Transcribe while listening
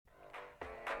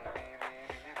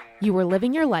You were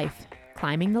living your life,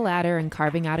 climbing the ladder and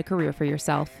carving out a career for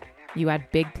yourself. You had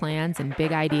big plans and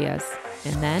big ideas.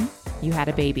 And then you had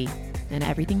a baby, and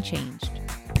everything changed.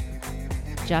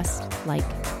 Just like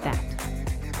that.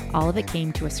 All of it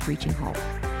came to a screeching halt.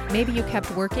 Maybe you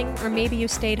kept working, or maybe you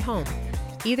stayed home.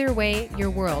 Either way, your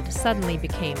world suddenly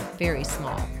became very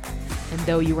small. And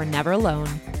though you were never alone,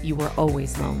 you were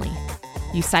always lonely.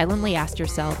 You silently asked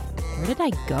yourself, where did I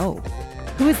go?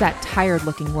 Who is that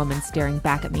tired-looking woman staring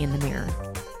back at me in the mirror?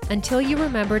 Until you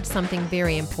remembered something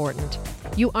very important.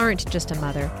 You aren't just a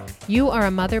mother. You are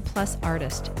a mother plus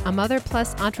artist, a mother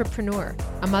plus entrepreneur,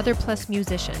 a mother plus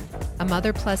musician, a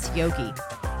mother plus yogi.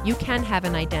 You can have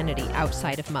an identity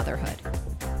outside of motherhood.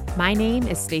 My name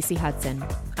is Stacey Hudson.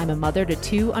 I'm a mother to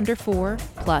 2 under 4,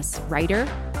 plus writer,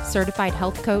 certified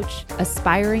health coach,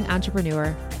 aspiring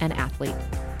entrepreneur, and athlete.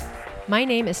 My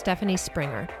name is Stephanie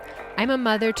Springer. I'm a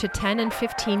mother to 10 and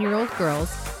 15-year-old girls,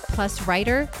 plus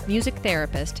writer, music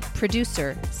therapist,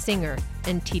 producer, singer,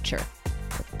 and teacher.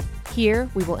 Here,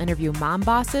 we will interview mom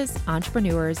bosses,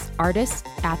 entrepreneurs, artists,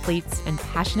 athletes, and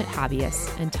passionate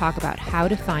hobbyists, and talk about how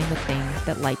to find the thing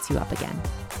that lights you up again.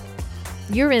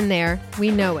 You're in there.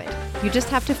 We know it. You just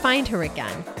have to find her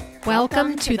again.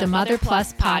 Welcome to the Mother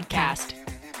Plus podcast.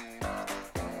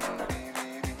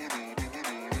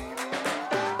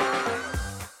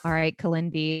 All right,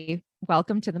 Kalindi,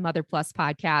 welcome to the Mother Plus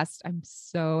podcast. I'm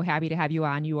so happy to have you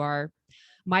on. You are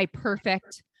my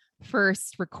perfect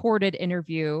first recorded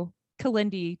interview.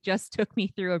 Kalindi just took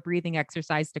me through a breathing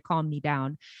exercise to calm me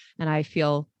down, and I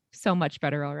feel so much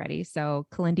better already. So,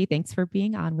 Kalindi, thanks for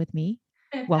being on with me.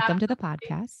 Welcome to the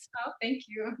podcast. Oh, thank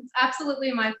you. It's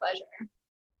absolutely my pleasure.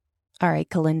 All right,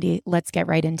 Kalindi, let's get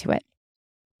right into it.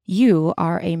 You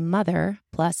are a mother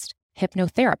plus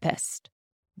hypnotherapist,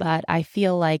 but I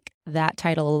feel like that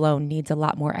title alone needs a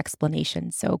lot more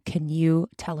explanation. So can you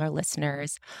tell our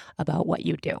listeners about what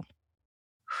you do?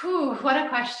 Whew, what a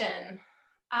question.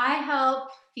 I help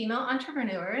female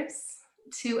entrepreneurs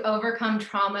to overcome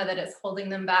trauma that is holding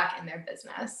them back in their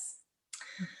business.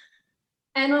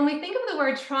 And when we think of the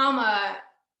word trauma,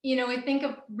 we think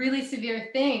of really severe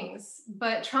things,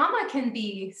 but trauma can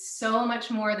be so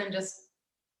much more than just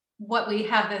what we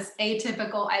have this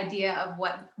atypical idea of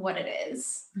what it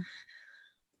is.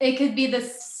 It could be the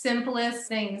simplest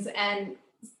things and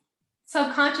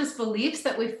subconscious beliefs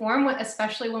that we form,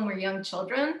 especially when we're young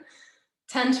children,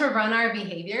 tend to run our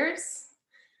behaviors.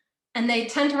 And they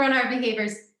tend to run our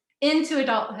behaviors into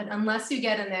adulthood unless you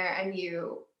get in there and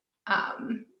you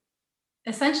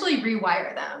essentially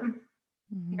rewire them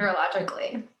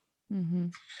neurologically. Mm-hmm.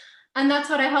 And that's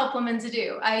what I help women to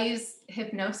do. I use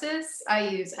hypnosis, I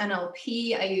use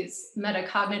NLP, I use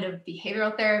metacognitive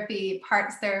behavioral therapy,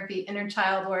 parts therapy, inner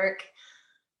child work.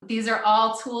 These are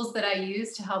all tools that I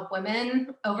use to help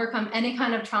women overcome any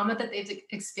kind of trauma that they've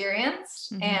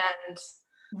experienced and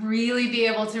really be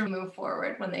able to move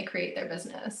forward when they create their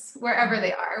business, wherever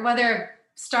they are, whether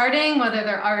starting, whether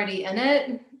they're already in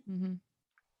it.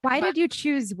 Why did you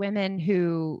choose women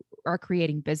who are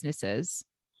creating businesses?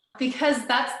 Because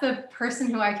that's the person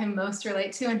who I can most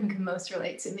relate to and who can most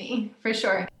relate to me, for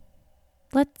sure.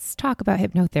 Let's talk about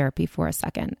hypnotherapy for a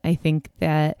second. I think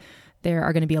that there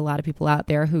are going to be a lot of people out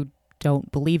there who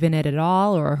don't believe in it at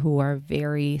all or who are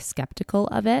very skeptical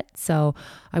of it. So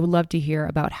I would love to hear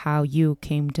about how you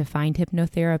came to find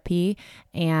hypnotherapy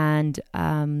and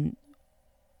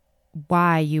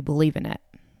why you believe in it.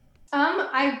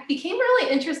 I became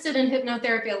really interested in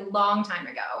hypnotherapy a long time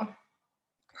ago,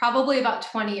 probably about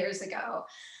 20 years ago.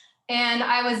 And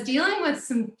I was dealing with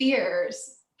some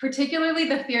fears, particularly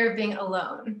the fear of being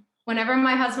alone. Whenever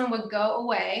my husband would go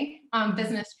away on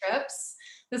business trips,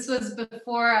 this was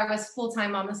before I was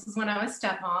full-time mom. This was when I was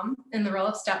stepmom, in the role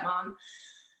of stepmom.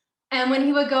 And when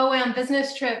he would go away on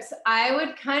business trips, I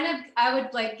would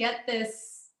get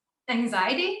this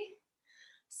anxiety.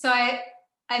 So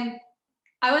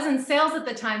I was in sales at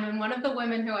the time, and one of the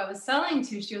women who I was selling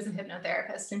to, she was a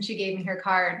hypnotherapist, and she gave me her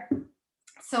card.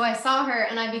 So I saw her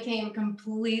and I became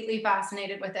completely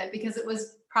fascinated with it because it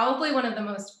was probably one of the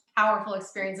most powerful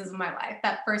experiences of my life,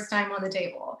 that first time on the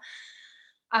table.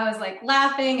 I was like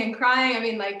laughing and crying. I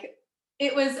mean, like,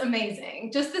 it was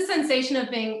amazing. Just the sensation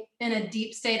of being in a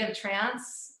deep state of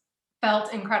trance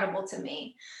felt incredible to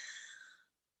me.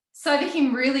 So I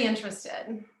became really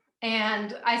interested.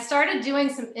 And I started doing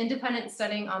some independent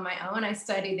studying on my own. I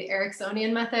studied the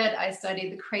Ericksonian method. I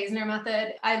studied the Krasner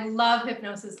method. I love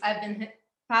hypnosis. I've been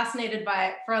fascinated by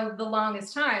it for the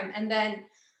longest time. And then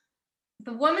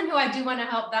the woman who I do want to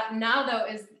help that now, though,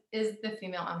 is the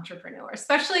female entrepreneur,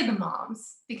 especially the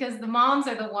moms, because the moms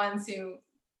are the ones who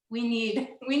we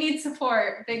need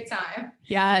support big time.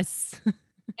 Yes.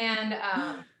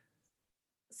 And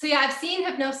so yeah, I've seen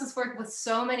hypnosis work with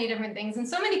so many different things, and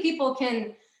so many people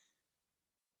can,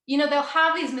 they'll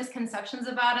have these misconceptions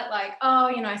about it, like, oh,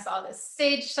 I saw this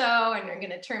stage show and you're going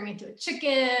to turn me into a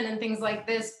chicken and things like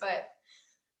this. But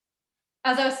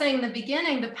as I was saying in the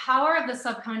beginning, the power of the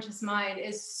subconscious mind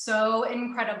is so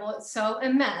incredible. It's so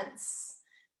immense.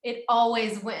 It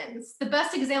always wins. The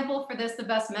best example for this, the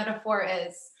best metaphor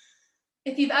is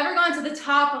if you've ever gone to the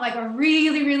top of like a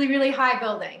really, really, really high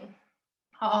building,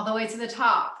 all the way to the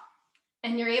top,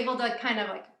 and you're able to kind of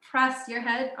like press your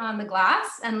head on the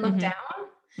glass and look down.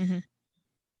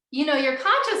 Your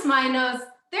conscious mind knows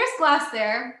there's glass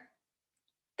there.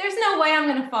 There's no way I'm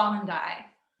going to fall and die.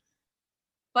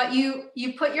 But you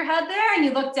put your head there and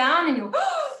you look down and you,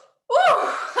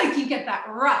 like you get that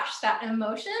rush, that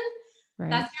emotion. Right.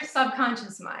 That's your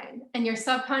subconscious mind. And your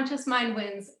subconscious mind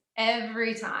wins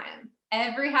every time.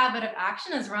 Every habit of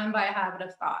action is run by a habit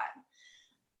of thought.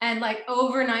 And like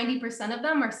over 90% of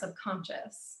them are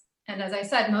subconscious. And as I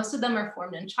said, most of them are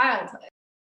formed in childhood.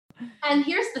 And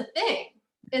here's the thing,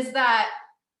 is that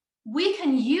we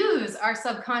can use our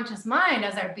subconscious mind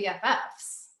as our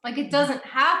BFFs. Like it doesn't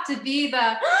have to be the,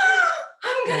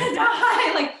 I'm gonna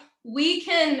die. Like we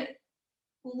can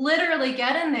literally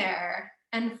get in there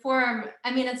and form,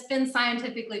 it's been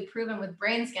scientifically proven with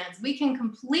brain scans, we can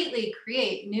completely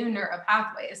create new neural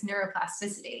pathways,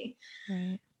 neuroplasticity.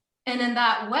 Right. And in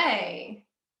that way,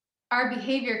 our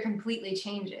behavior completely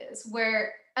changes.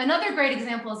 Where another great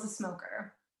example is a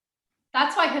smoker.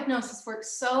 That's why hypnosis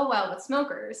works so well with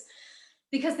smokers,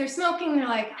 because they're smoking. They're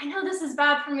like, I know this is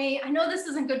bad for me. I know this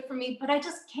isn't good for me, but I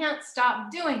just can't stop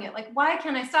doing it. Like, why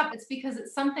can't I stop? It's because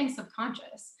it's something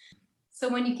subconscious. So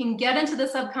when you can get into the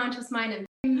subconscious mind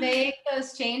and make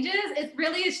those changes, it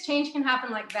really is, change can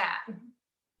happen like that.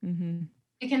 Mm-hmm.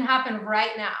 It can happen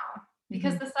right now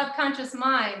because the subconscious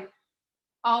mind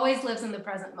always lives in the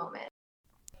present moment.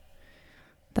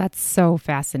 That's so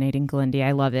fascinating, Galindy.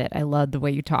 I love it. I love the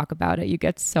way you talk about it. You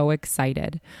get so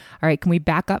excited. All right. Can we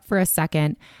back up for a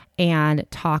second and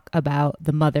talk about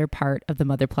the mother part of the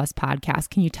Mother Plus podcast?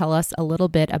 Can you tell us a little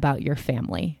bit about your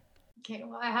family? Okay.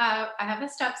 Well, I have a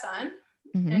stepson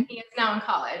and he is now in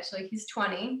college. Like he's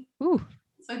 20. Ooh.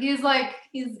 So he's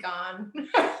gone.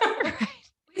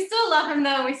 We still love him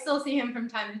though. We still see him from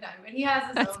time to time, but he has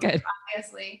his own life,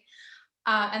 obviously.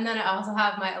 And then I also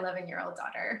have my 11-year-old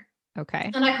daughter.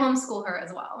 Okay. And I homeschool her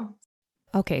as well.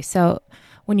 Okay. So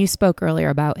when you spoke earlier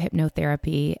about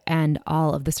hypnotherapy and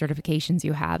all of the certifications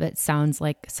you have, it sounds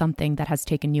like something that has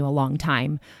taken you a long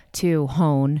time to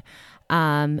hone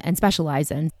and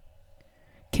specialize in.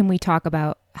 Can we talk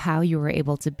about how you were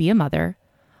able to be a mother,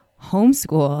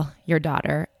 homeschool your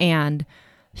daughter, and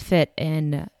fit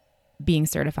in being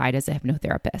certified as a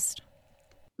hypnotherapist?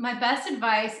 My best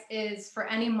advice is for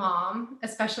any mom,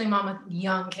 especially mom with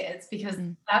young kids, because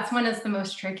that's when it's the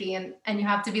most tricky and you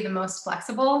have to be the most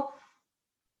flexible,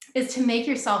 is to make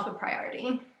yourself a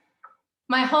priority.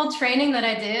 My whole training that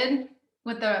I did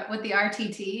with the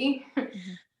RTT,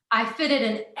 I fitted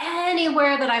in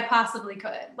anywhere that I possibly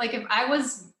could. Like if I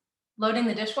was loading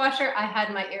the dishwasher, I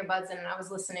had my earbuds in and I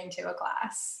was listening to a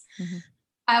class.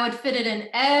 I would fit it in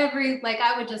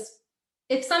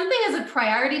if something is a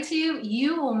priority to you,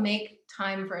 you will make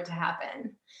time for it to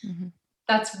happen.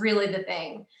 That's really the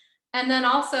thing. And then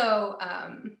also,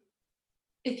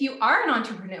 if you are an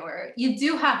entrepreneur, you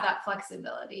do have that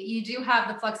flexibility. You do have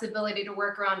the flexibility to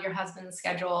work around your husband's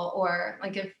schedule, or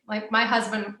like my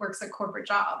husband works a corporate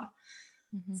job.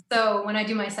 So when I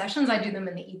do my sessions, I do them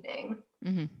in the evening.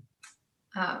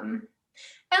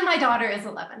 And my daughter is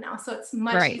 11 now, so it's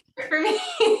much easier for me.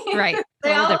 Right. A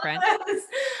little different.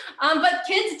 But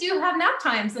kids do have nap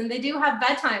times and they do have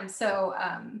bedtime. So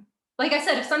like I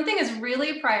said, if something is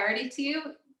really a priority to you,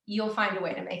 you'll find a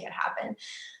way to make it happen.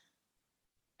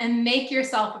 And make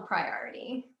yourself a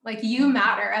priority. Like you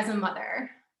matter as a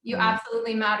mother. You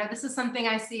absolutely matter. This is something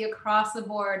I see across the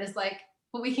board is like,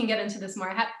 but we can get into this more.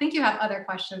 I think you have other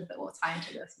questions that will tie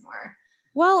into this more.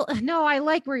 Well, no, I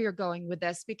like where you're going with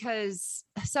this because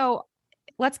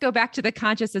let's go back to the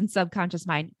conscious and subconscious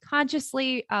mind.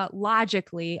 Consciously,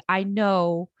 logically, I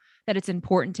know that it's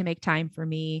important to make time for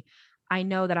me. I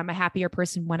know that I'm a happier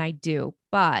person when I do,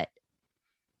 but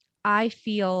I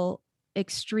feel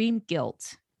extreme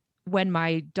guilt when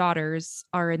my daughters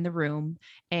are in the room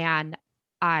and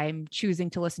I'm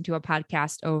choosing to listen to a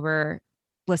podcast over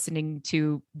listening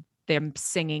to them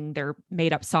singing their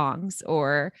made up songs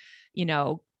or,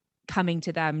 coming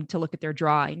to them to look at their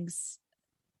drawings.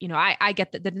 I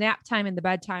get the nap time and the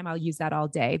bedtime, I'll use that all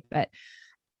day, but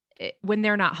when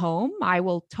they're not home, I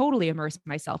will totally immerse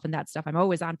myself in that stuff. I'm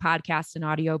always on podcasts and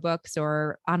audiobooks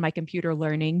or on my computer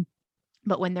learning.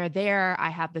 But when they're there, I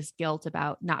have this guilt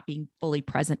about not being fully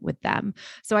present with them.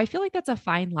 So I feel like that's a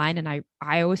fine line. And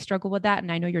I always struggle with that.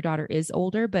 And I know your daughter is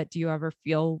older, but do you ever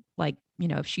feel like,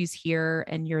 if she's here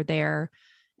and you're there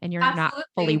and you're not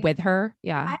fully with her?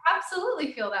 Yeah. I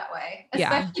absolutely feel that way,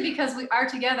 Yeah. especially because we are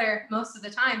together most of the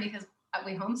time because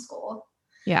we homeschool.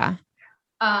 Yeah.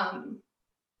 I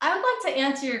would like to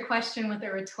answer your question with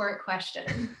a rhetoric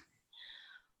question.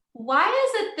 Why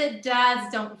is it that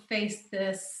dads don't face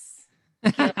this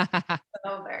guilt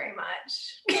so very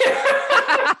much?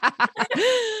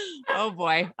 Oh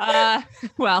boy.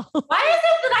 Well, why is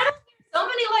it that I don't hear so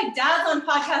many like dads on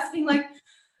podcasts being like,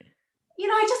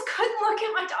 I just couldn't look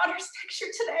at my daughter's picture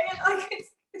today, and like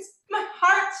it's my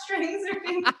heartstrings are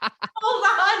being pulled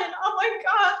on, and oh my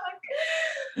god, like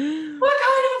what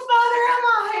kind of father am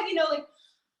I? Like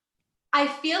I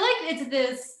feel like it's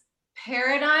this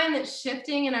paradigm that's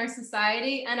shifting in our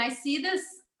society, and I see this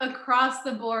across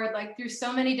the board, like through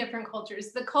so many different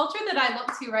cultures. The culture that I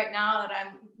look to right now that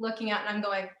I'm looking at and I'm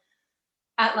going,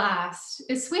 at last,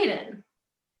 is Sweden.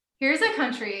 Here's a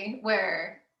country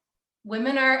where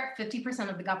women are 50%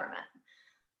 of the government.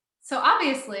 So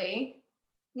obviously,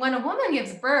 when a woman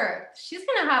gives birth, she's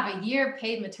going to have a year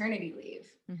paid maternity leave.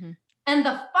 Mm-hmm. And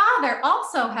the father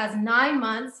also has 9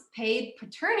 months paid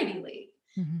paternity leave.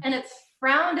 Mm-hmm. And it's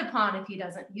frowned upon if he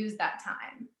doesn't use that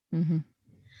time. Mm-hmm.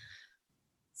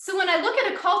 So when I look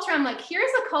at a culture, I'm like,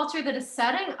 here's a culture that is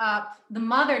setting up the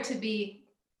mother to be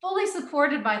fully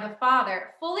supported by the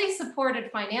father, fully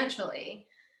supported financially.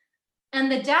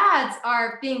 And the dads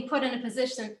are being put in a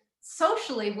position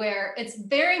socially where it's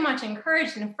very much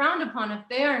encouraged and frowned upon if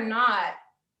they are not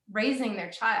raising their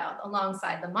child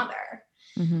alongside the mother.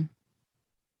 Mm-hmm.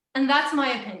 And that's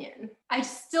my opinion. I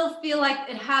still feel like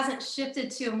it hasn't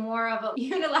shifted to more of a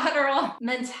unilateral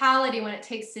mentality when it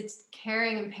takes to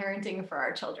caring and parenting for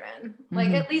our children. Mm-hmm. Like,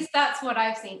 at least that's what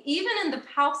I've seen. Even in the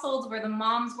households where the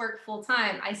moms work full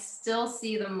time, I still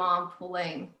see the mom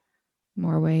pulling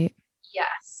more weight.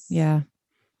 Yes. Yeah.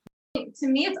 To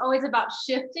me, it's always about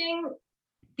shifting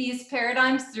these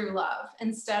paradigms through love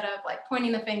instead of like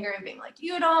pointing the finger and being like,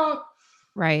 you don't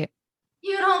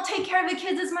take care of the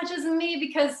kids as much as me,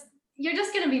 because you're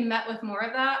just going to be met with more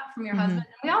of that from your husband. And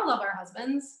we all love our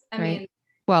husbands. I mean,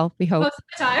 well, we hope most of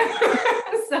the time.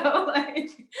 So like,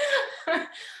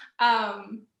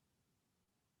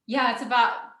 yeah,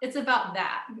 it's about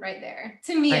that right there.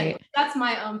 To me, that's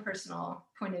my own personal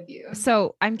point of view.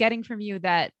 So I'm getting from you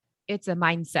that it's a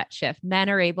mindset shift. Men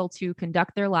are able to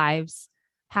conduct their lives,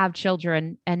 have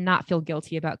children, and not feel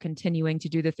guilty about continuing to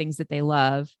do the things that they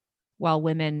love, while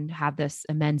women have this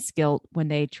immense guilt when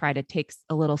they try to take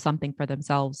a little something for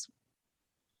themselves,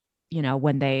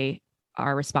 when they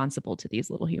are responsible to these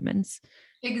little humans.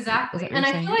 Exactly. And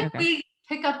I feel like we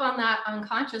pick up on that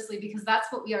unconsciously because that's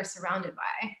what we are surrounded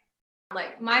by.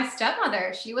 Like my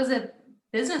stepmother, she was a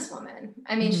businesswoman.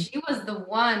 I mean, mm-hmm. she was the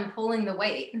one pulling the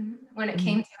weight when it mm-hmm.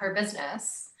 came to her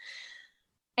business.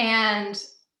 And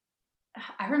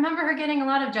I remember her getting a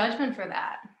lot of judgment for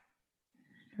that.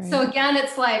 Right. So again,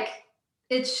 it's like,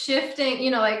 it's shifting,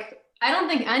 like, I don't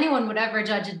think anyone would ever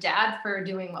judge a dad for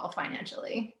doing well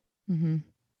financially. Mm-hmm.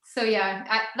 So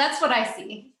yeah, that's what I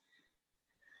see.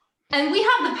 And we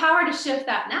have the power to shift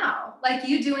that now. Like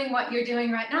you doing what you're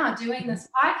doing right now, doing this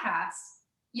podcast,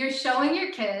 you're showing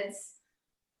your kids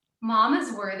mom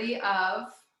is worthy of,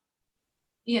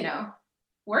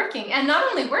 working. And not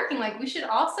only working, like we should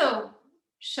also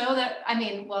show that,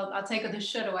 I'll take the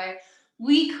should away.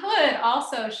 We could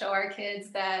also show our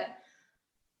kids that,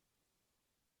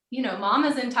 mom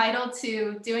is entitled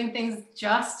to doing things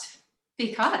just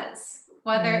because,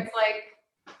 whether it's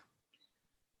like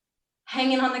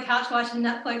hanging on the couch watching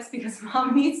Netflix because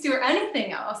mom needs to, or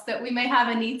anything else that we may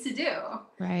have a need to do.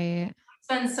 Right.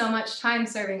 Spend so much time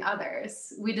serving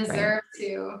others. We deserve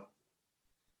to.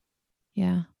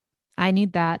 Yeah. I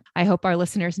need that. I hope our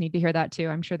listeners need to hear that too.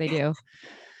 I'm sure they do.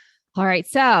 All right.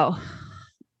 So,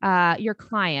 your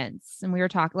clients, and we were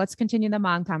talking, let's continue the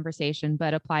mom conversation,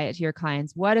 but apply it to your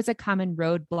clients. What is a common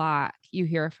roadblock you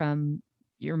hear from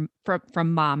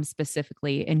moms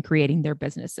specifically in creating their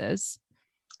businesses?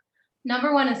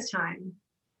 Number one is time.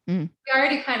 We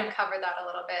already kind of covered that a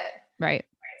little bit. Right.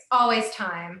 It's always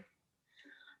time.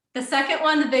 The second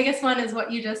one, the biggest one, is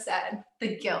what you just said,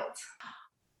 the guilt.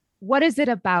 What is it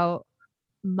about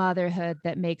motherhood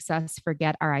that makes us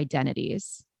forget our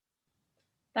identities?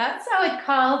 That's how it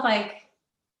called,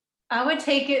 I would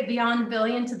take it beyond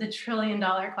billion to the $1 trillion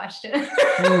question.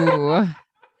 Ooh.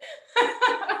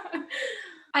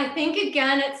 I think,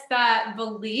 again, it's that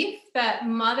belief that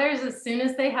mothers, as soon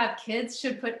as they have kids,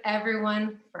 should put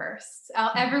everyone first,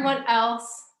 everyone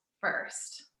else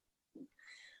first.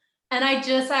 And I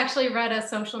just actually read a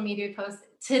social media post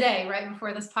today, right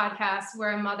before this podcast,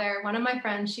 where a mother, one of my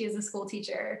friends, she is a school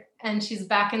teacher and she's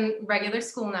back in regular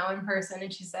school now in person.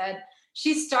 And she said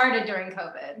she started during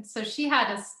COVID. So she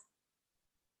had to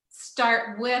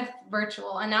start with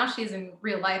virtual, and now she's in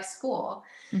real life school.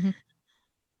 Mm-hmm.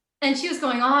 And she was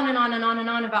going on and on and on and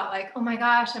on about like, oh my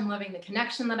gosh, I'm loving the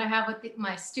connection that I have with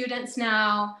my students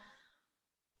now.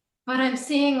 But I'm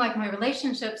seeing like my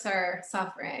relationships are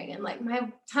suffering, and like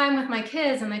my time with my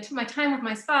kids and my time with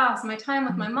my spouse, and my time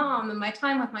with my mom and my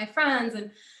time with my friends.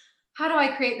 And how do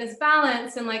I create this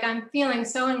balance? And like, I'm feeling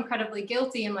so incredibly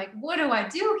guilty. And like, what do I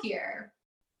do here?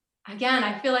 Again,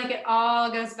 I feel like it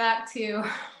all goes back to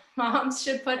moms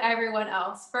should put everyone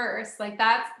else first. Like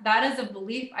that is a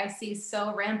belief I see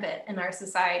so rampant in our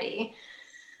society.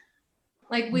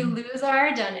 Like we lose our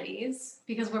identities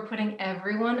because we're putting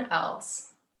everyone else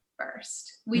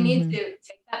first. We need to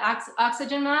take that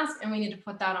oxygen mask and we need to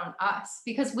put that on us,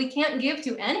 because we can't give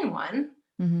to anyone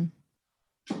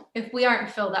if we aren't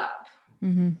filled up.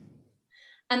 And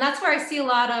that's where I see a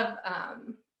lot of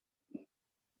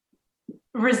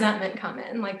resentment come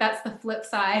in. Like that's the flip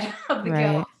side of the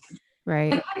guilt.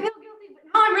 Right. Like, I feel guilty, but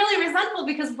now I'm really resentful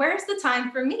because where's the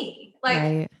time for me?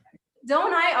 Like,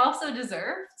 don't I also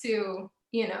deserve to,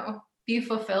 be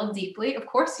fulfilled deeply? Of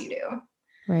course you do.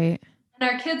 Right. And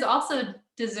our kids also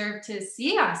deserve to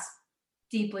see us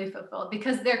deeply fulfilled,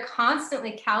 because they're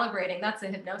constantly calibrating. That's a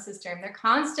hypnosis term. They're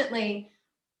constantly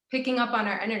picking up on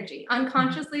our energy,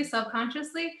 unconsciously,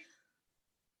 subconsciously.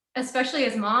 Especially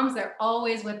as moms, they're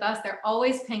always with us. They're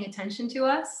always paying attention to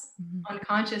us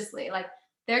unconsciously. Like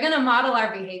they're going to model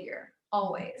our behavior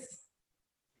always.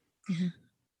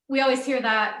 We always hear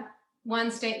that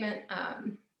one statement,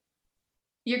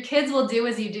 your kids will do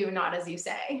as you do, not as you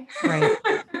say. Right.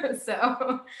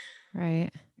 Right.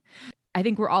 I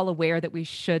think we're all aware that we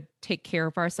should take care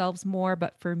of ourselves more.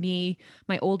 But for me,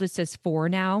 my oldest is 4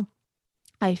 now.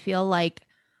 I feel like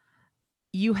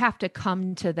you have to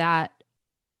come to that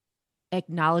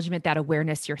acknowledgement, that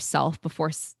awareness yourself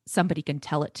before somebody can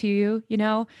tell it to you.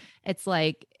 It's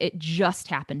like, it just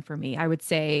happened for me. I would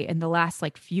say in the last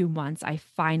few months, I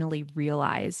finally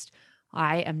realized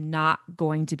I am not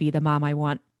going to be the mom I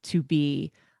want to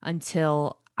be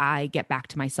until I get back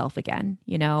to myself again,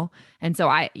 And so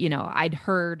I'd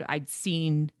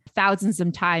seen thousands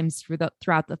of times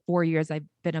throughout the 4 years I've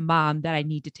been a mom that I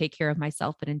need to take care of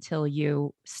myself. But until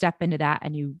you step into that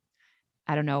and you,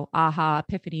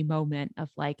 epiphany moment of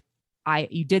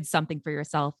you did something for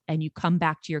yourself and you come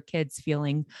back to your kids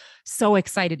feeling so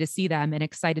excited to see them and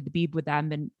excited to be with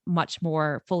them and much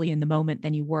more fully in the moment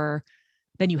than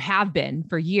you have been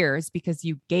for years, because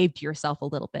you gave to yourself a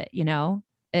little bit,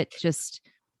 it just,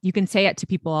 you can say it to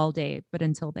people all day, but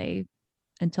until they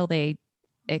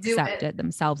accept it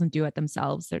themselves and do it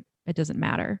themselves, it doesn't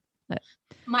matter. But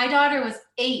my daughter was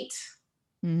 8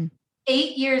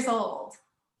 years old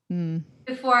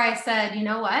before I said, you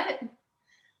know what?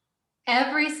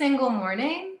 Every single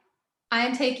morning I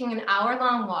am taking an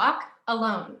hour-long walk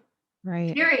alone.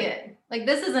 Right. Period. Like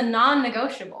this is a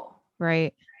non-negotiable.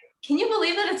 Right. Can you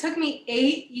believe that it took me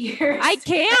 8 years? I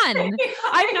can.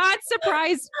 I'm not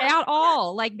surprised at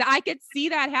all. I could see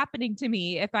that happening to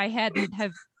me if I hadn't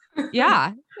have.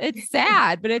 Yeah, it's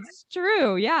sad, but it's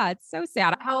true. Yeah, it's so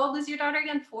sad. How old is your daughter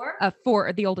again? 4?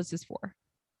 4. The oldest is 4.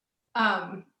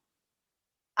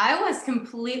 I was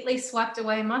completely swept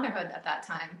away in motherhood at that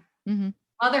time.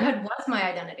 Motherhood was my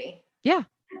identity. Yeah.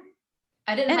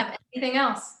 I didn't have anything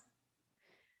else.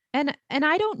 And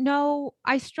I don't know,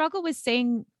 I struggle with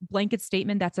saying blanket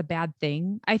statement that's a bad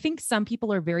thing. I think some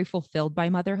people are very fulfilled by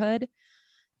motherhood,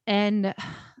 and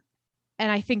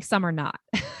I think some are not.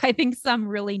 I think some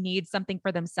really need something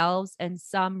for themselves and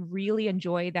some really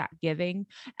enjoy that giving.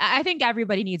 I think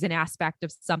everybody needs an aspect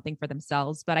of something for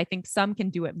themselves, but I think some can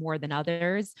do it more than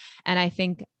others. And I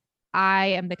think I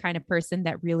am the kind of person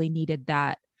that really needed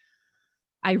that.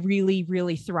 I really,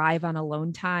 really thrive on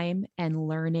alone time and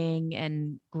learning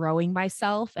and growing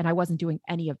myself. And I wasn't doing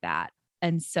any of that.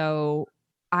 And so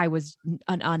I was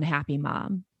an unhappy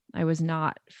mom. I was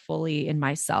not fully in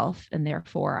myself. And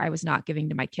therefore I was not giving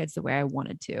to my kids the way I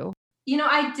wanted to.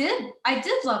 I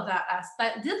did love that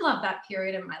aspect. I did love that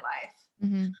period in my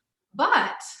life.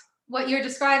 But what you're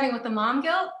describing with the mom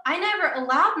guilt, I never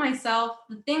allowed myself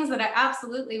the things that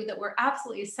were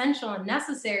absolutely essential and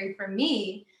necessary for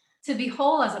me to be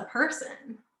whole as a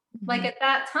person. Like at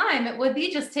that time, it would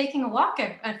be just taking a walk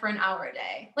for an hour a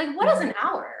day. Like what is an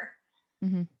hour?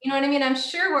 Mm-hmm. You know what I mean? I'm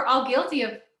sure we're all guilty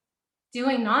of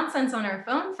doing nonsense on our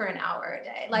phone for an hour a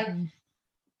day. Like, Mm-hmm.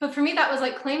 but for me, that was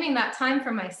like claiming that time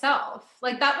for myself.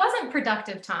 Like that wasn't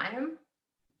productive time.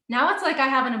 Now it's like I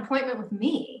have an appointment with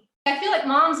me. I feel like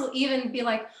moms will even be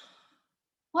like,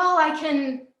 well, I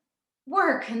can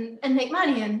work and make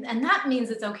money. And that means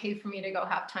it's okay for me to go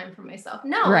have time for myself.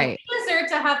 No, like Right. you deserve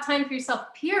to have time for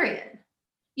yourself, period.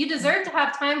 You deserve to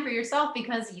have time for yourself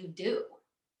because you do.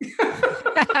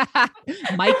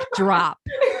 Mic drop.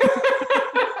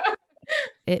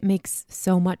 It makes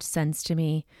so much sense to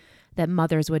me that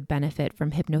mothers would benefit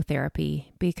from hypnotherapy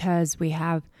because we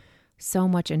have so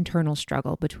much internal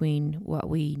struggle between what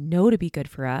we know to be good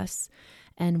for us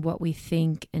and what we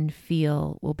think and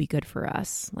feel will be good for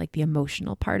us, like the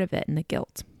emotional part of it and the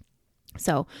guilt.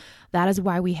 So that is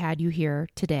why we had you here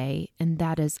today. And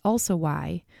that is also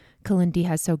why Kalindi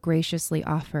has so graciously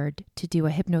offered to do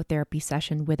a hypnotherapy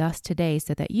session with us today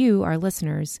so that you, our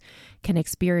listeners, can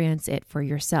experience it for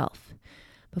yourself.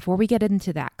 Before we get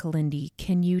into that, Kalindi,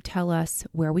 can you tell us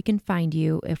where we can find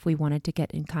you if we wanted to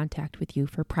get in contact with you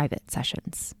for private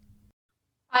sessions?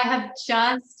 I have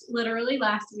just literally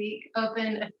last week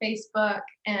opened a Facebook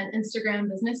and Instagram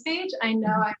business page. I know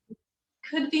I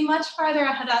could be much farther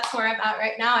ahead. That's where I'm at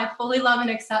right now. I fully love and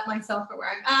accept myself for where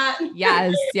I'm at.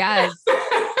 Yes, yes.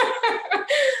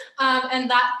 And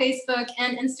that Facebook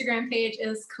and Instagram page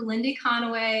is Kalindi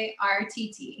Conaway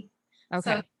RTT. Okay.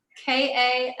 So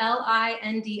KALINDI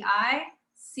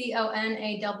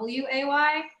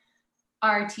CONAWAY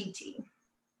RTT.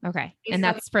 Okay. Facebook, And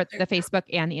that's for the Instagram. Facebook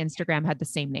and the Instagram had the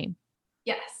same name.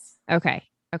 Yes. Okay.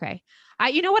 Okay.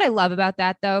 You know what I love about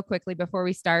that though, quickly before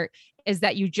we start, is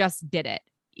that you just did it.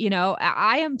 You know,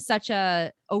 I am such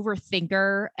a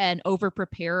overthinker and over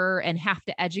preparer and have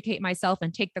to educate myself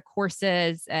and take the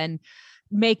courses and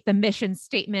make the mission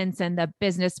statements and the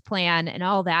business plan and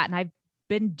all that. And I've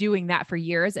been doing that for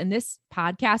years. And this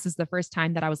podcast is the first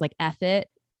time that I was like, F it.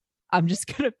 I'm just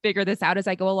going to figure this out as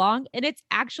I go along. And it's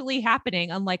actually happening,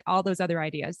 unlike all those other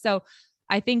ideas. So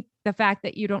I think the fact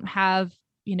that you don't have,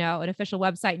 you know, an official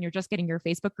website and you're just getting your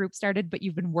Facebook group started, but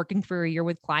you've been working for a year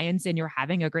with clients and you're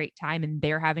having a great time and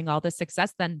they're having all this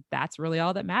success, then that's really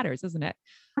all that matters, isn't it?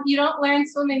 You don't learn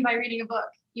swimming by reading a book.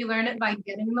 You learn it by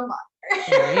getting in the water.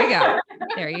 There you go.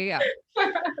 There you go.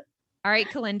 All right,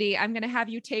 Kalindi, I'm going to have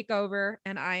you take over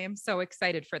and I am so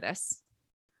excited for this.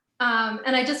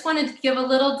 And I just wanted to give a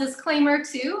little disclaimer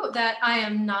too, that I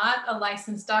am not a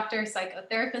licensed doctor,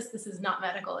 psychotherapist. This is not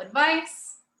medical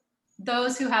advice.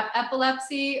 Those who have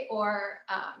epilepsy or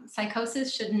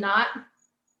psychosis should not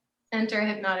enter a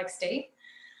hypnotic state.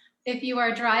 If you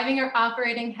are driving or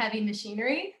operating heavy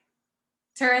machinery,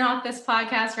 turn off this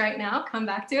podcast right now. Come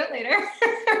back to it later.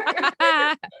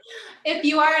 If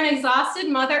you are an exhausted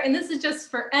mother, and this is just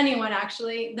for anyone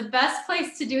actually, the best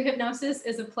place to do hypnosis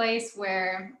is a place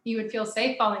where you would feel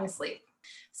safe falling asleep.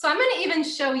 So I'm going to even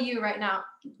show you right now.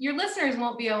 Your listeners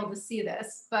won't be able to see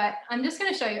this, but I'm just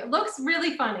going to show you. It looks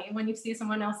really funny when you see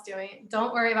someone else doing it.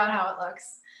 Don't worry about how it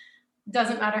looks. It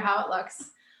doesn't matter how it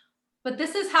looks. But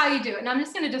this is how you do it. And I'm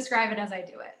just going to describe it as I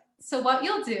do it. So what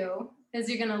you'll do is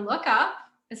you're going to look up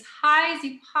as high as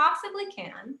you possibly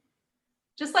can,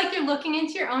 just like you're looking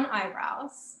into your own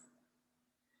eyebrows.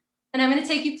 And I'm going to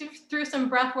take you through some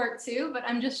breath work too, but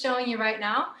I'm just showing you right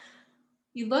now.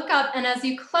 You look up, and as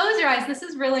you close your eyes, this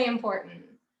is really important.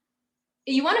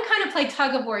 You want to kind of play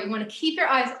tug of war. You want to keep your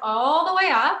eyes all the way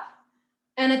up,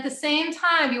 and at the same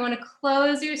time, you want to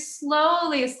close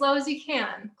slowly, as slow as you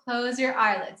can, close your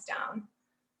eyelids down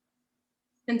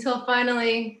until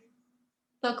finally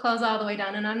they'll close all the way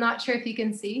down. And I'm not sure if you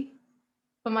can see,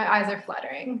 but my eyes are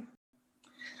fluttering.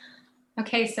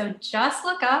 Okay, so just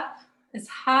look up as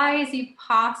high as you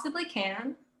possibly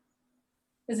can,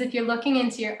 as if you're looking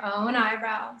into your own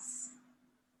eyebrows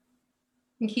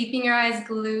and keeping your eyes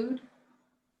glued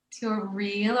to a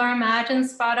real or imagined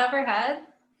spot overhead.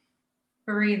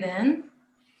 Breathe in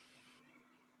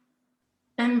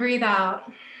and breathe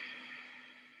out.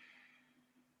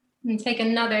 And take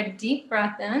another deep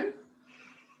breath in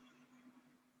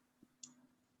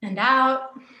and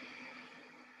out.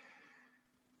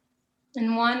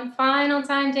 And one final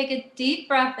time, take a deep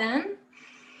breath in.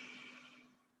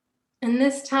 And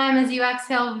this time, as you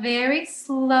exhale very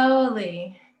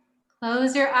slowly,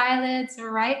 close your eyelids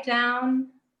right down,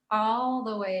 all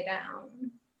the way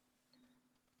down.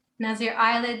 And as your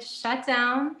eyelids shut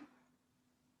down,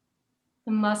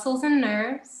 the muscles and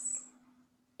nerves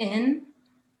in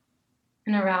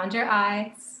and around your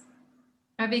eyes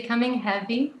are becoming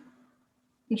heavy,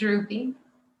 droopy,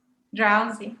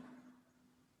 drowsy.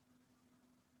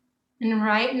 And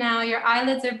right now, your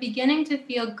eyelids are beginning to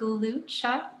feel glued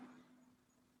shut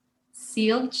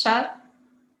sealed shut,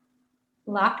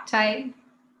 locked tight.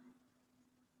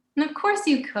 And of course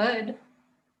you could,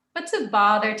 but to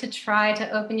bother to try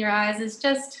to open your eyes is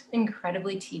just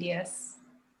incredibly tedious.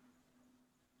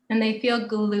 And they feel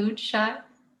glued shut,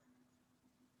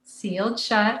 sealed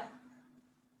shut,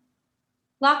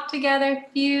 locked together,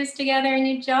 fused together, and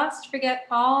you just forget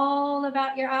all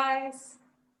about your eyes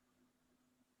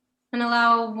and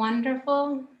allow a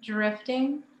wonderful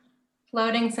drifting,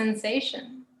 floating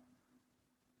sensation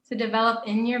to develop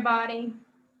in your body.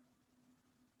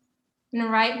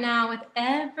 And right now, with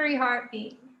every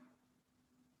heartbeat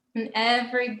and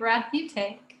every breath you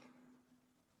take,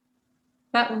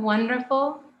 that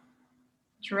wonderful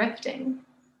drifting,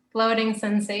 floating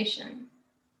sensation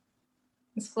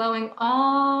is flowing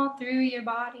all through your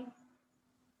body.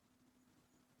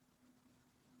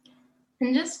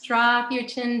 And just drop your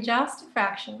chin just a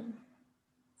fraction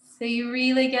so you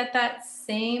really get that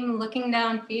same looking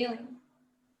down feeling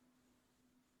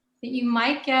that you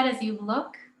might get as you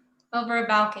look over a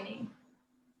balcony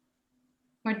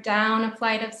or down a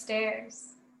flight of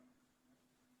stairs.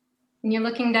 And you're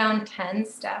looking down 10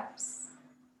 steps.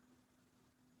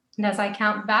 And as I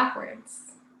count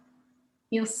backwards,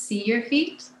 you'll see your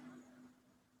feet,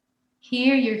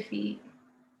 hear your feet,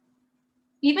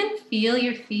 even feel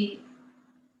your feet,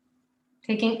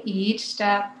 taking each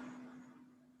step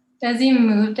as you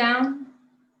move down,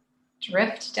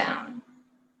 drift down,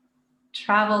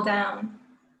 travel down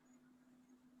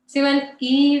to an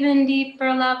even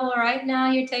deeper level. Right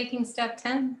now, you're taking step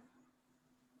 10.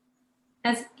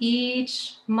 As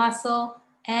each muscle,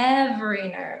 every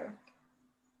nerve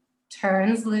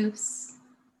turns loose,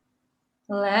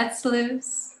 lets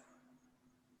loose,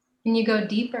 and you go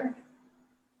deeper.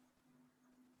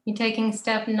 You're taking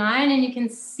step 9 and you can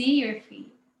see your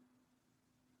feet,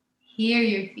 hear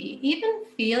your feet, even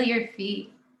feel your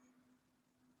feet.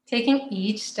 Taking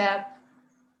each step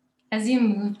as you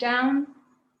move down,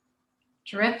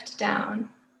 drift down,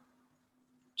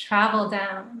 travel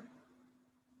down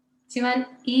to an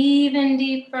even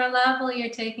deeper level. You're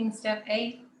taking step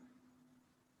 8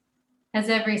 as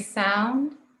every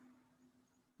sound,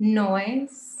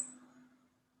 noise,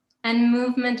 and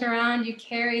movement around you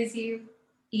carries you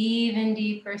even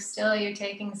deeper still. You're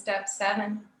taking step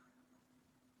 7,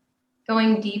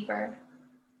 going deeper.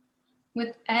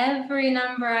 With every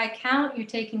number I count, you're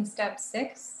taking step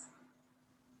 6,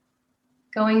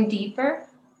 going deeper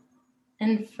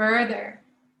and further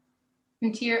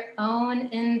into your own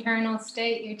internal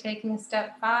state. You're taking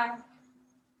step 5,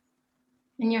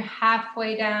 and you're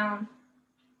halfway down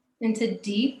into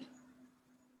deep,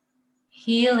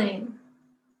 healing,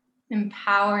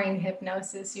 empowering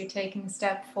hypnosis. You're taking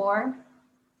step 4,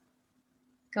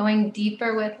 going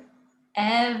deeper with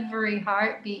every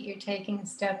heartbeat. You're taking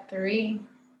step 3,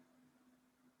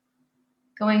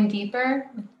 going deeper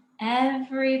with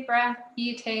every breath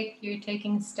you take. You're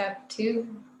taking step 2,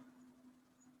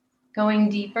 going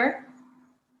deeper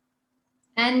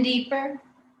and deeper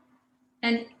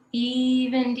and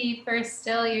even deeper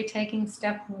still. You're taking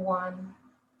step 1.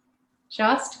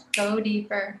 Just go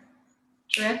deeper,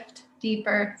 drift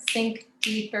deeper, sink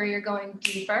deeper. You're going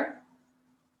deeper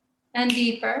and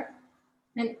deeper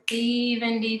and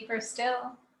even deeper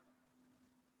still.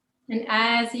 And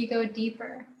as you go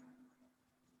deeper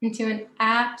into an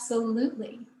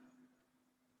absolutely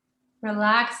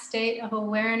relaxed state of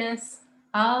awareness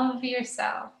of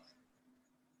yourself,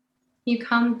 you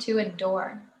come to a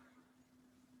door.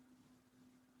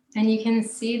 And you can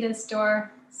see this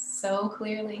door so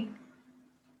clearly.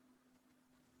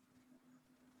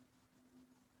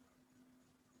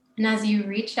 And as you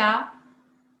reach out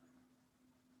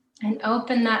and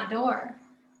open that door,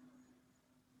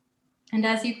 and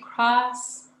as you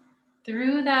cross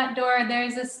through that door,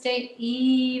 there's a state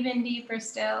even deeper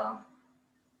still.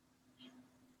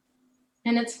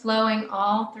 And it's flowing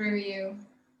all through you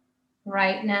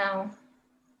right now.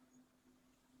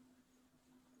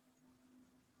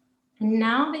 And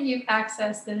now that you've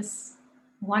accessed this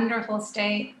wonderful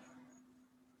state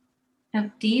of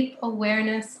deep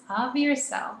awareness of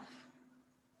yourself,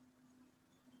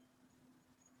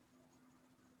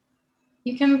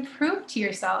 you can prove to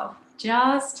yourself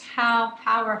just how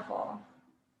powerful,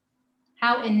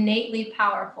 how innately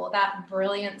powerful that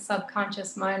brilliant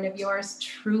subconscious mind of yours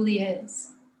truly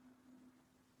is.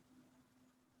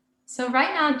 So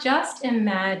right now, just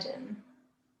imagine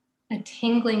a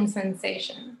tingling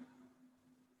sensation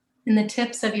in the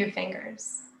tips of your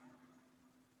fingers.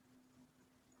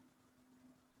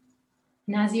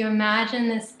 And as you imagine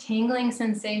this tingling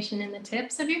sensation in the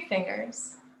tips of your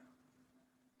fingers,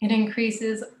 it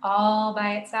increases all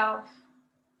by itself.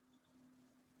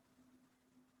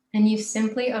 And you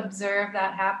simply observe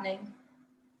that happening.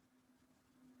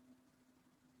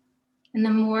 And the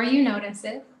more you notice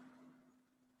it,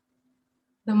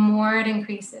 the more it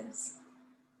increases.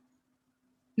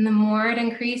 And the more it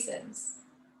increases,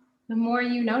 the more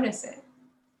you notice it.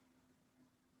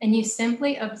 And you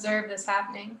simply observe this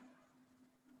happening.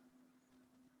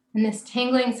 And this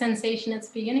tingling sensation, it's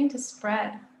beginning to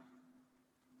spread.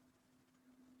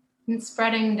 And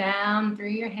spreading down through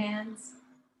your hands,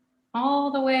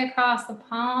 all the way across the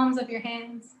palms of your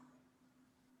hands.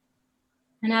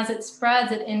 And as it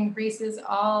spreads, it increases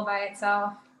all by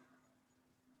itself.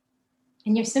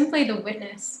 And you're simply the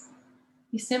witness.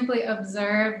 You simply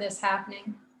observe this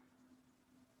happening.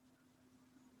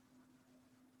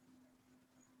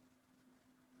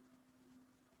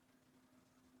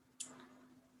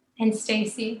 And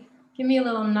Stacy, give me a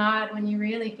little nod when you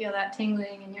really feel that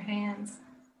tingling in your hands.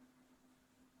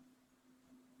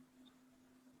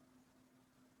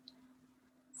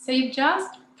 So you've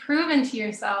just proven to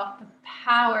yourself the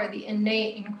power, the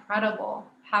innate, incredible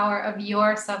power of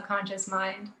your subconscious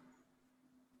mind.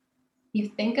 You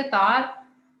think a thought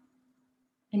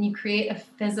and you create a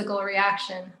physical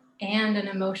reaction and an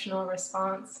emotional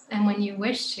response. And when you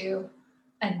wish to,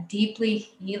 a deeply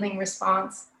healing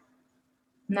response.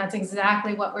 And that's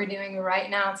exactly what we're doing right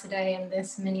now today in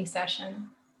this mini session.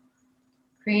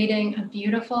 Creating a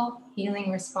beautiful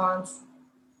healing response.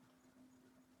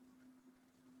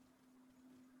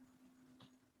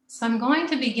 So I'm going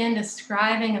to begin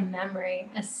describing a memory,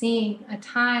 a scene, a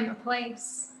time, a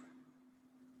place.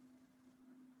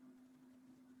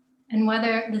 And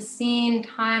whether the scene,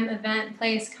 time, event,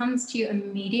 place comes to you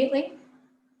immediately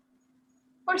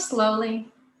or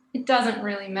slowly, it doesn't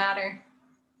really matter.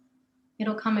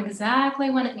 It'll come exactly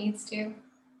when it needs to.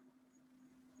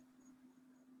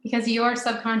 Because your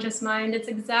subconscious mind, it's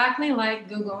exactly like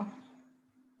Google.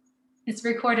 It's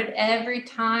recorded every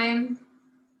time,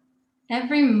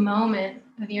 every moment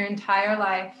of your entire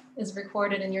life is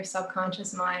recorded in your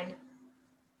subconscious mind.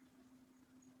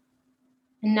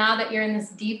 And now that you're in this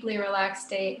deeply relaxed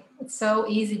state, it's so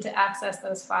easy to access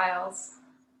those files.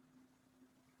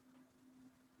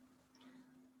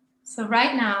 So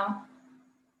right now,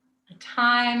 a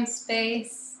time,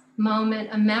 space, moment,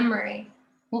 a memory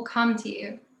will come to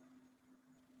you.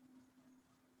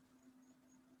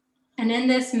 And in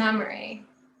this memory,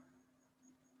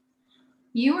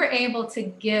 you were able to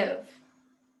give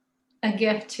a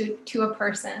gift to a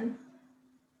person.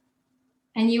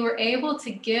 And you were able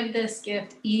to give this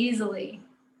gift easily,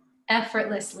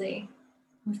 effortlessly,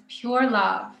 with pure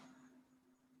love,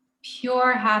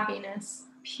 pure happiness,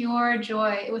 pure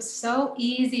joy. It was so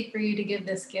easy for you to give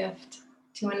this gift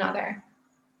to another.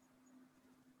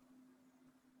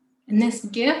 And this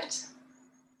gift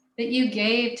that you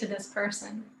gave to this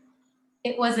person,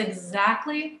 it was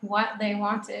exactly what they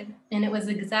wanted, and it was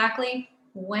exactly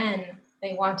when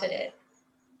they wanted it.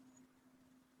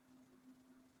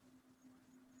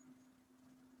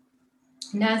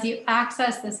 And as you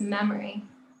access this memory,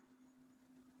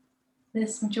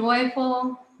 this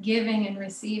joyful giving and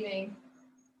receiving,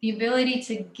 the ability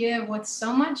to give with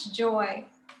so much joy,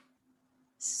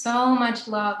 so much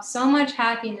love, so much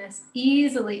happiness,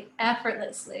 easily,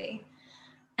 effortlessly,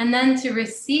 and then to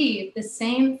receive the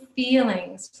same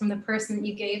feelings from the person that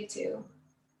you gave to.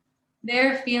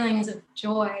 Their feelings of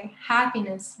joy,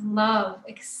 happiness, love,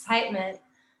 excitement,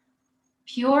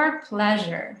 pure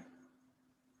pleasure.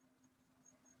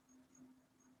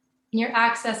 And you're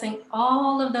accessing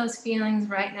all of those feelings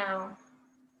right now.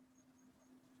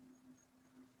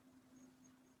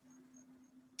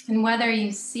 And whether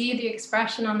you see the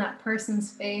expression on that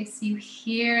person's face, you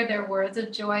hear their words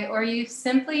of joy, or you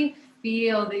simply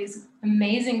feel these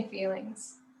amazing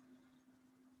feelings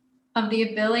of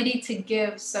the ability to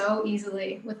give so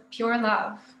easily with pure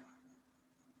love,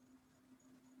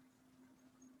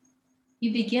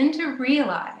 you begin to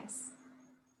realize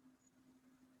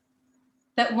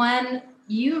that when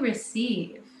you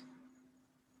receive,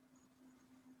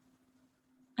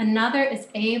 another is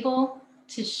able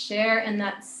to share in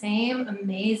that same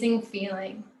amazing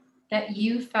feeling that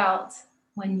you felt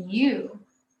when you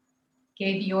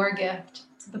gave your gift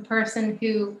to the person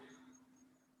who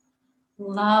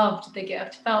loved the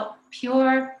gift, felt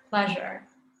pure pleasure.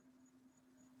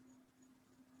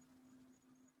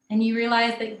 And you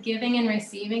realize that giving and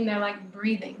receiving, they're like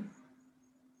breathing.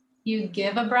 You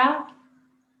give a breath,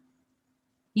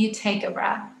 you take a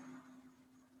breath.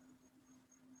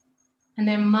 And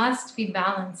there must be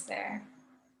balance there.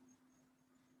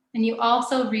 And you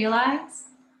also realize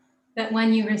that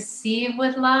when you receive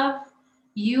with love,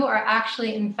 you are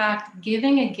actually, in fact,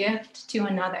 giving a gift to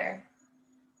another.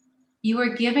 You are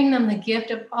giving them the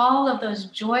gift of all of those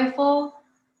joyful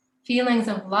feelings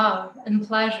of love and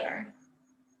pleasure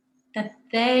that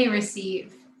they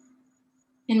receive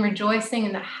in rejoicing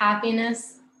in the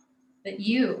happiness that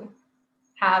you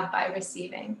have by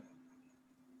receiving.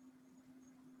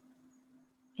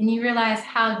 And you realize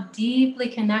how deeply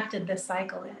connected this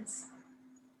cycle is.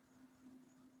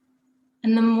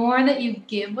 And the more that you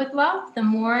give with love, the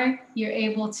more you're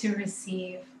able to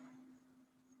receive.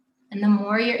 And the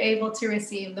more you're able to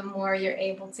receive, the more you're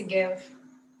able to give.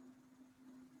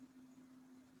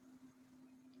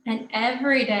 And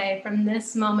every day from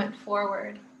this moment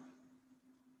forward,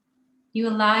 you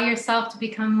allow yourself to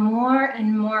become more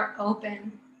and more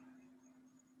open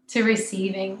to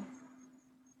receiving.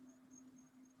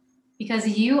 Because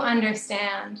you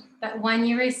understand that when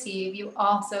you receive, you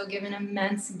also give an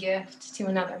immense gift to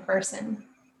another person.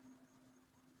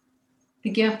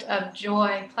 The gift of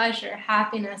joy, pleasure,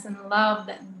 happiness, and love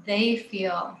that they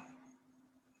feel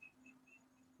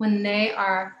when they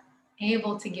are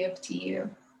able to give to you.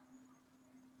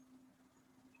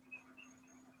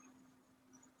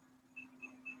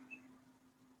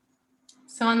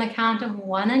 So on the count of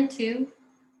 1 and 2,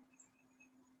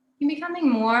 you're becoming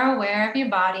more aware of your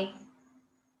body.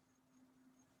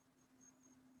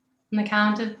 On the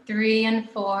count of 3 and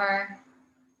 4,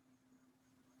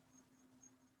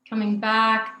 coming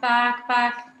back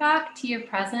to your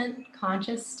present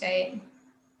conscious state.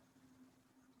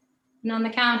 And on the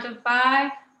count of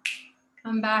 5,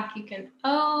 come back. You can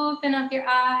open up your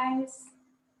eyes,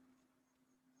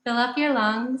 fill up your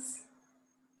lungs,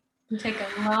 and take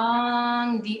a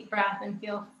long, deep breath and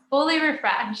feel fully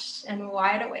refreshed and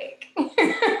wide awake.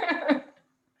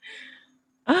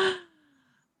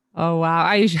 Oh, wow.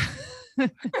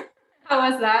 How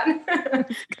was that?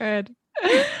 That's good.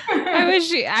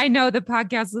 I know the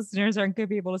podcast listeners aren't going to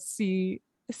be able to see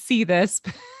this.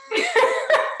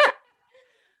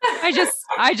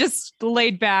 I just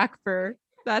laid back for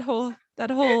that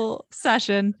whole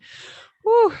session.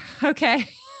 Whew, okay.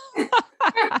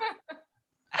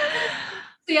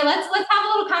 So yeah, let's have a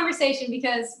little conversation,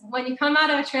 because when you come out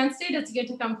of a trance state, it's good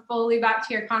to come fully back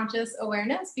to your conscious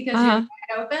awareness, because you're wide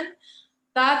open.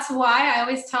 That's why I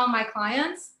always tell my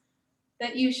clients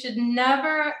that you should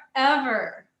never,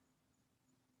 ever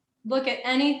look at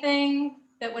anything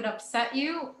that would upset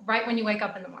you right when you wake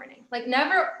up in the morning. Like,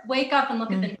 never wake up and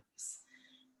look at the news.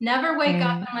 Never wake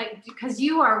up and because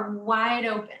you are wide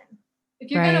open. If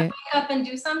you're going to wake up and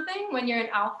do something when you're in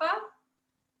alpha,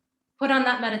 put on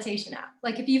that meditation app.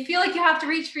 Like, if you feel like you have to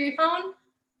reach for your phone,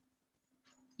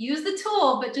 use the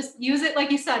tool, but just use it,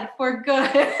 like you said, for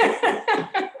good.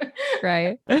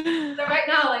 Right. So right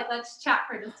now, let's chat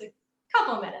for just a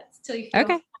couple minutes till you feel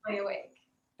fully awake.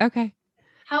 Okay.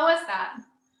 How was that?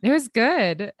 It was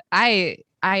good. I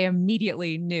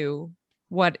immediately knew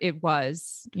what it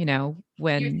was,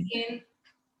 when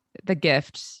the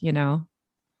gift,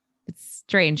 it's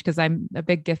strange because I'm a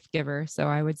big gift giver. So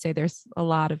I would say there's a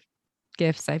lot of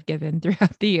gifts I've given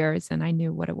throughout the years, and I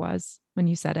knew what it was when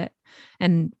you said it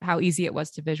and how easy it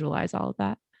was to visualize all of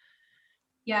that.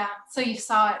 Yeah. So you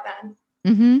saw it then.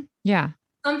 Mm-hmm. Yeah.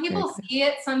 Some people see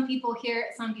it, some people hear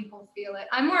it, some people feel it.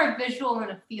 I'm more a visual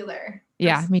and a feeler.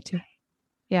 Yeah, me too.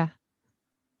 Yeah.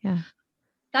 Yeah.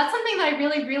 That's something that I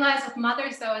really realized with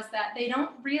mothers, though, is that they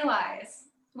don't realize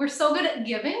we're so good at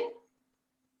giving.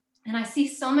 And I see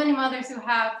so many mothers who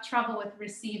have trouble with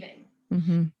receiving.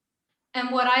 Mm-hmm.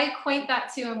 And what I equate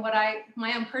that to, and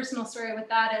my own personal story with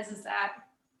that is that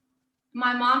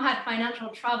my mom had financial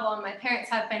trouble and my parents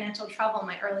had financial trouble in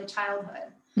my early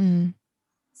childhood. Mm-hmm.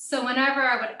 So whenever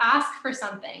I would ask for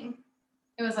something,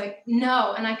 it was like,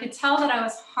 no. And I could tell that I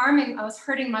was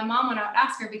hurting my mom when I would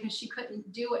ask her, because she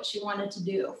couldn't do what she wanted to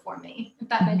do for me, if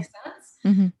that makes sense.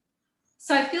 Mm-hmm.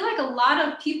 So I feel like a lot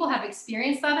of people have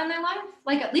experienced that in their life,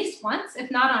 like at least once, if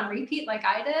not on repeat, like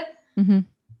I did. Mm-hmm.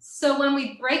 So when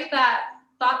we break that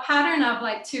thought pattern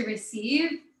of to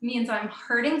receive means I'm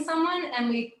hurting someone, and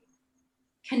we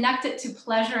connect it to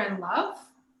pleasure and love.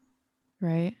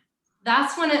 Right.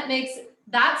 That's when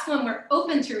we're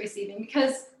open to receiving,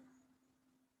 because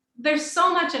there's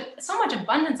so much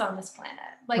abundance on this planet.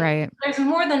 There's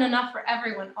more than enough for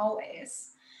everyone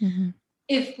always. Mm-hmm.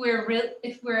 If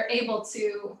we're able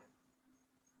to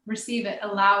receive it,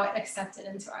 allow it, accept it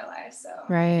into our lives. So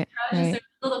just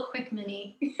a little quick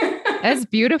mini. That's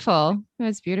beautiful.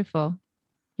 That's beautiful.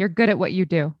 You're good at what you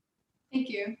do. Thank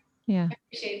you. Yeah. I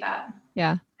appreciate that.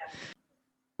 Yeah.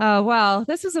 Oh, well,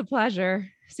 this was a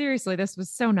pleasure. Seriously, this was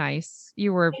so nice.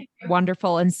 You were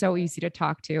wonderful and so easy to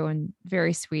talk to and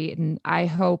very sweet. And I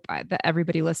hope that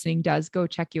everybody listening does go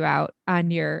check you out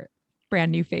on your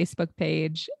brand new Facebook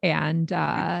page and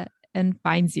and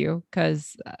finds you,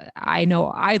 because I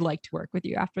know I'd like to work with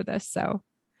you after this. So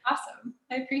awesome.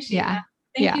 I appreciate yeah. that.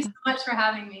 Thank you so much for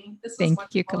having me. This was Thank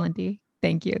wonderful. you, Kalindi.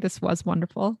 Thank you. This was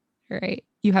wonderful. All right.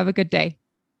 You have a good day.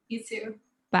 You too.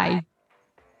 Bye. Bye.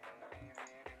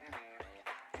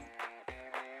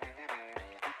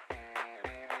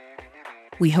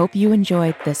 We hope you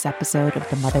enjoyed this episode of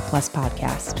the Mother Plus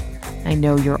podcast. I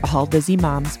know you're all busy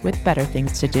moms with better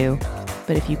things to do,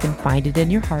 but if you can find it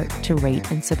in your heart to rate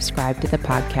and subscribe to the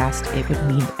podcast, it would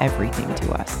mean everything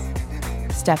to us.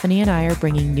 Stephanie and I are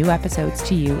bringing new episodes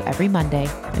to you every Monday,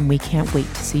 and we can't wait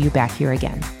to see you back here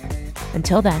again.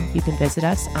 Until then, you can visit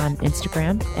us on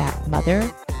Instagram at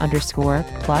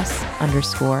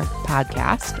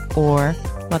mother_plus_podcast or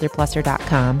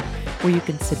motherplusser.com, where you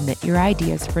can submit your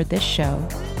ideas for this show,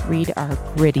 read our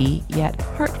gritty yet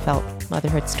heartfelt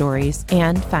motherhood stories,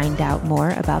 and find out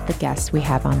more about the guests we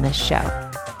have on this show.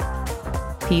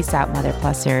 Peace out, Mother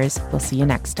Plussers. We'll see you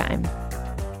next time.